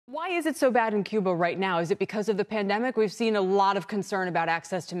Why is it so bad in Cuba right now? Is it because of the pandemic? We've seen a lot of concern about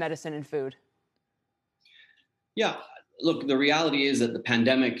access to medicine and food. Yeah, look, the reality is that the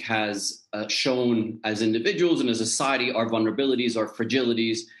pandemic has shown as individuals and as a society our vulnerabilities, our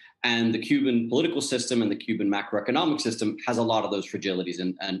fragilities, and the Cuban political system and the Cuban macroeconomic system has a lot of those fragilities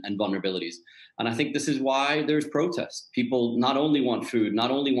and vulnerabilities. And I think this is why there's protests. People not only want food,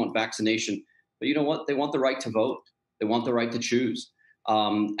 not only want vaccination, but you know what? They want the right to vote. They want the right to choose.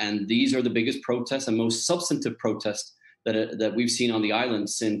 And these are the biggest protests and most substantive protests that we've seen on the island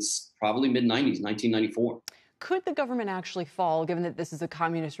since probably mid-90s, 1994. Could the government actually fall, given that this is a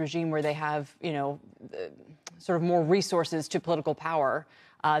communist regime where they have, sort of more resources to political power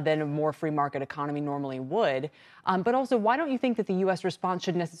than a more free market economy normally would? But also, why don't you think that the U.S. response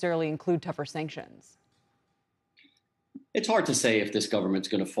should necessarily include tougher sanctions? It's hard to say if this government's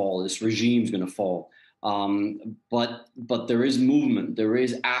going to fall, this regime's going to fall. But there is movement, there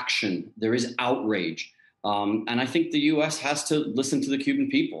is action, there is outrage. And I think the U.S. has to listen to the Cuban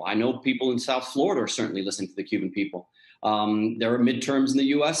people. I know people in South Florida are certainly listening to the Cuban people. There are midterms in the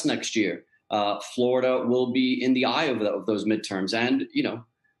U.S. next year. Florida will be in the eye of those midterms. And,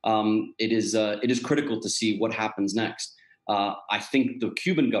 it is critical to see what happens next. I think the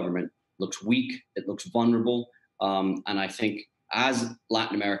Cuban government looks weak. It looks vulnerable. And I think as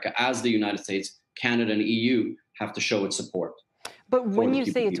Latin America, as the United States, Canada and EU have to show its support. But when you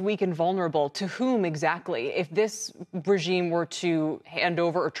say it's weak and vulnerable, to whom exactly? If this regime were to hand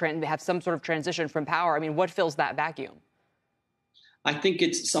over or have some sort of transition from power, I mean, what fills that vacuum? I think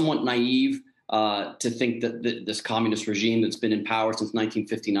it's somewhat naive to think that this communist regime that's been in power since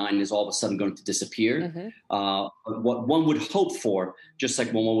 1959 is all of a sudden going to disappear. Mm-hmm. What one would hope for, just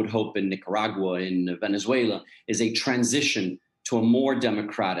like one would hope in Nicaragua, in Venezuela, is a transition to a more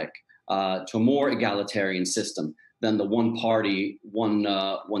democratic, to a more egalitarian system than the one party,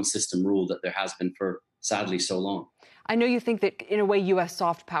 one system rule that there has been for, sadly, so long. I know you think that, in a way, U.S.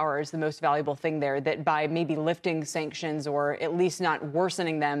 soft power is the most valuable thing there, that by maybe lifting sanctions or at least not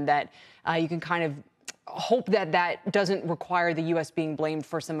worsening them, that you can kind of hope that that doesn't require the U.S. being blamed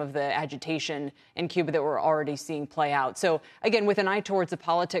for some of the agitation in Cuba that we're already seeing play out. So, again, with an eye towards the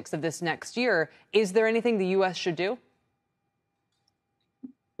politics of this next year, is there anything the U.S. should do?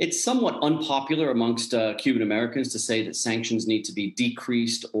 It's somewhat unpopular amongst Cuban Americans to say that sanctions need to be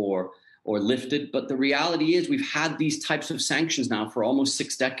decreased or lifted. But the reality is we've had these types of sanctions now for almost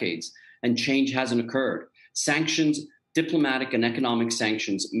 6 decades, and change hasn't occurred. Sanctions, diplomatic and economic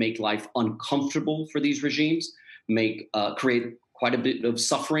sanctions, make life uncomfortable for these regimes, create quite a bit of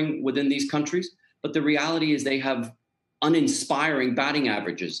suffering within these countries. But the reality is they have uninspiring batting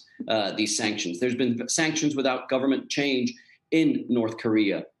averages, these sanctions. There's been sanctions without government change in North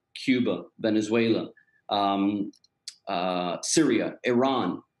Korea, Cuba, Venezuela, Syria,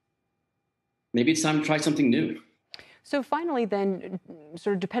 Iran. Maybe it's time to try something new. So finally, then,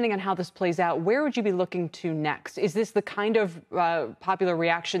 sort of depending on how this plays out, where would you be looking to next? Is this the kind of popular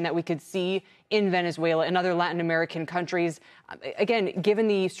reaction that we could see in Venezuela and other Latin American countries? Again, given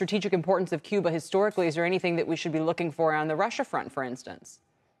the strategic importance of Cuba historically, is there anything that we should be looking for on the Russia front, for instance?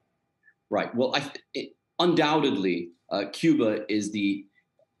 Right. Well, undoubtedly, Cuba is the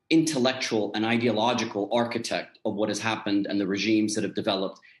intellectual and ideological architect of what has happened and the regimes that have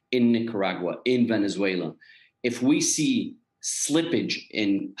developed in Nicaragua, in Venezuela. If we see slippage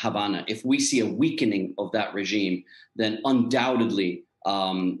in Havana, if we see a weakening of that regime, then undoubtedly,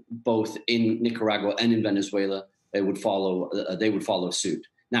 both in Nicaragua and in Venezuela, they would follow suit.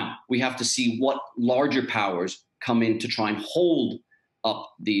 Now, we have to see what larger powers come in to try and hold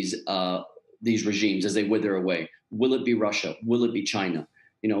up these regimes as they wither away. Will it be Russia? Will it be China?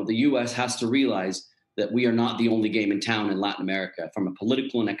 The U.S. has to realize that we are not the only game in town in Latin America from a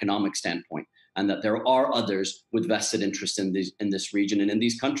political and economic standpoint, and that there are others with vested interest in this region and in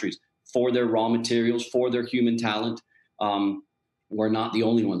these countries for their raw materials, for their human talent. We're not the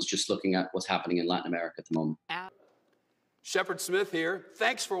only ones just looking at what's happening in Latin America at the moment. Shepard Smith here.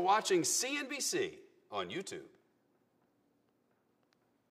 Thanks for watching CNBC on YouTube.